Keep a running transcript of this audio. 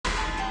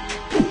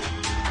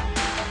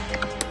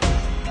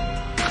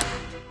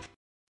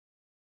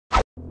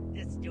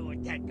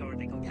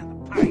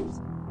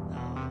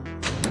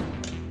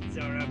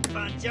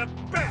bunch of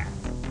brats.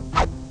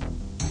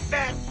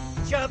 Fat,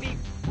 chubby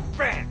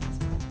brats.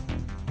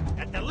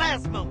 At the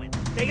last moment,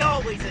 they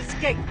always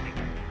escape me.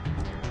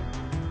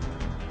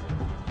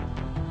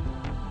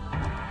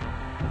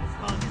 As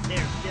long as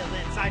they're still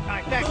inside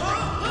my factory.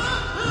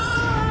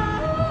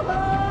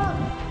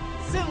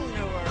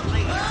 Sooner or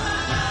later,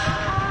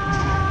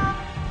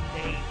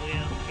 they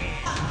will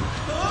end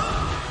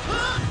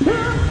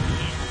into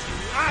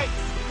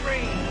ice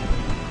cream.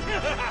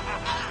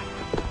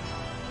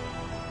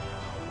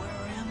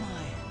 Where am I?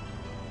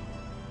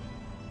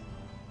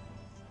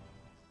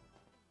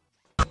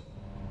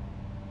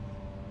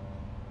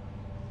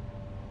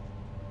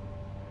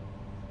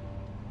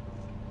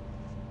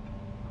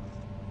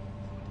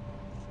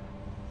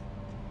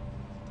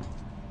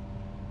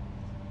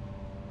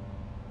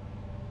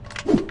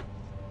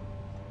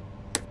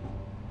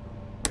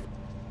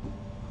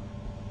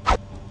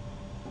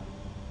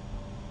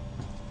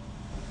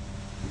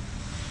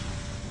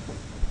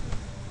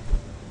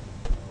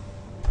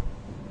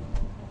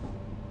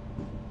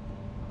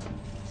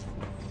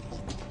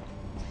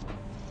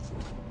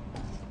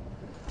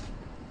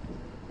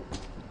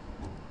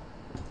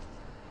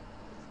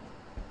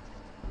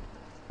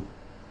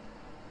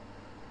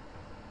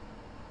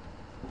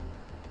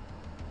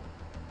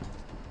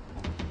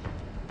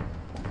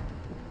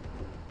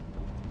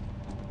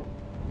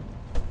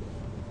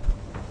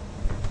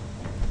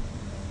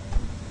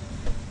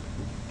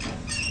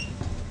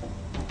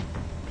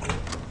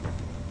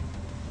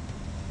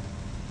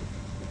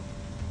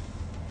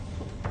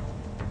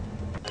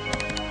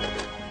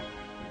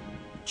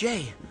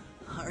 Jay,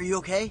 are you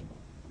okay?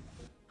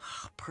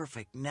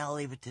 Perfect. Now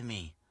leave it to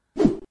me.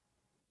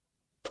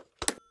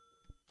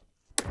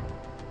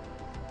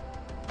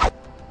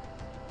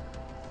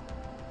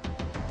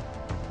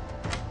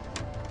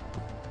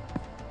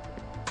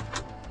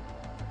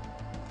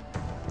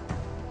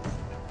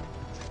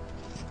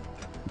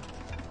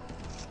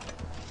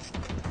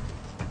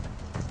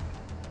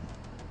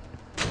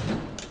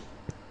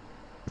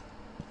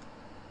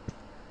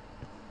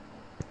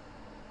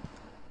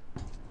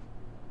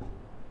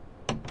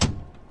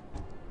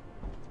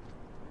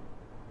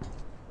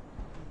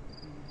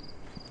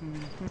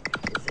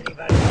 Is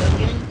anybody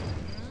looking?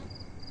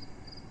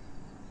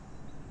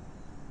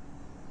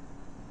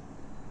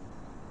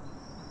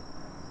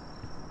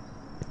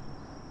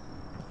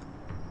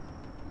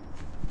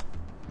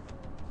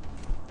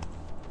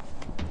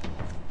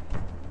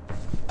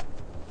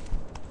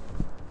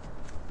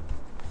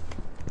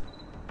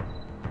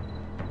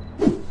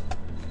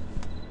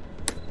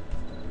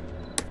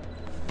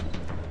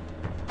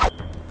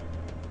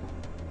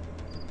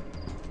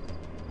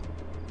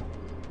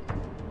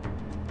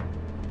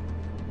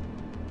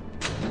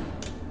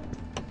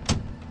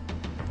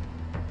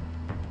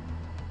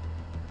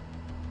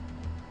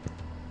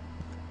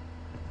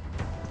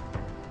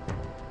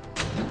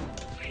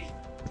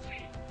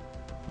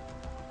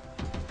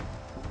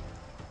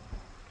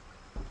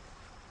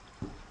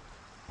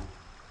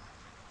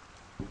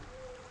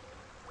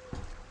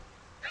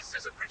 This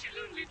is a pretty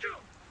lonely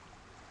job.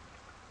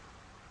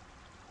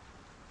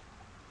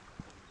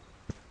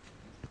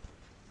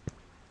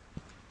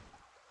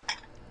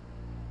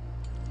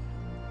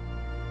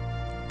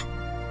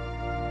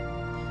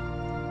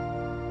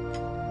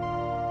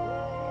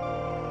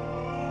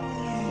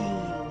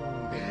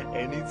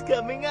 And he's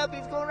coming up.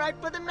 He's going right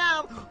for the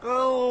mouth.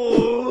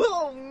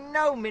 Oh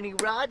no, Mini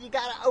Rod. You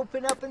gotta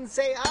open up and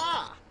say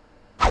ah.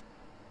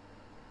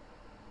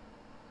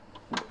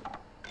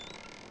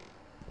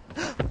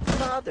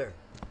 Father.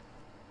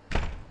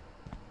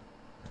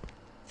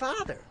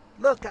 Father,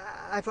 look,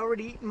 I've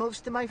already eaten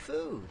most of my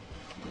food.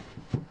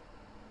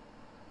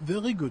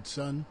 Very good,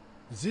 son.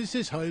 This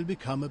is how you'll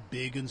become a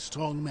big and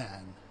strong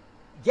man.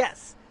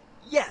 Yes,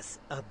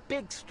 a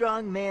big,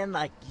 strong man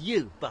like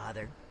you,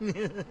 Father.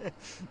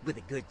 With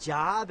a good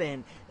job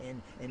and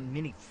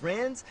many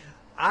friends,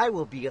 I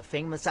will be a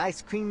famous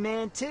ice cream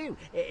man, too,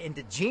 and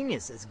a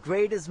genius as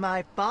great as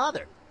my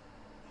father.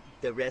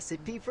 The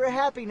recipe for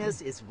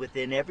happiness is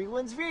within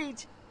everyone's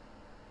reach.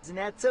 Isn't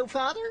that so,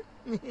 Father?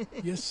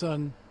 Yes,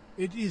 son,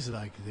 it is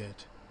like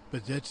that.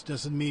 But that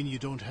doesn't mean you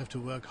don't have to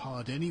work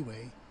hard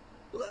anyway.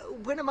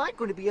 When am I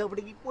going to be able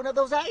to eat one of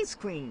those ice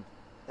creams?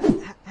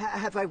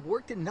 Have I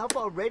worked enough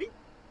already?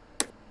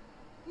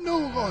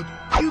 No, Rod,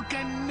 you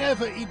can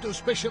never eat those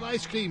special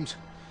ice creams.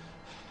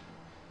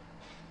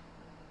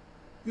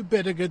 You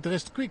better get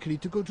dressed quickly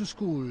to go to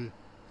school.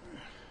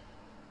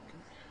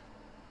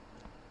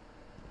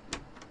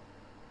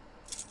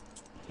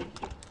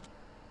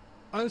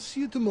 I'll see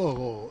you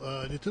tomorrow,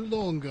 a little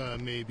longer,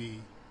 maybe.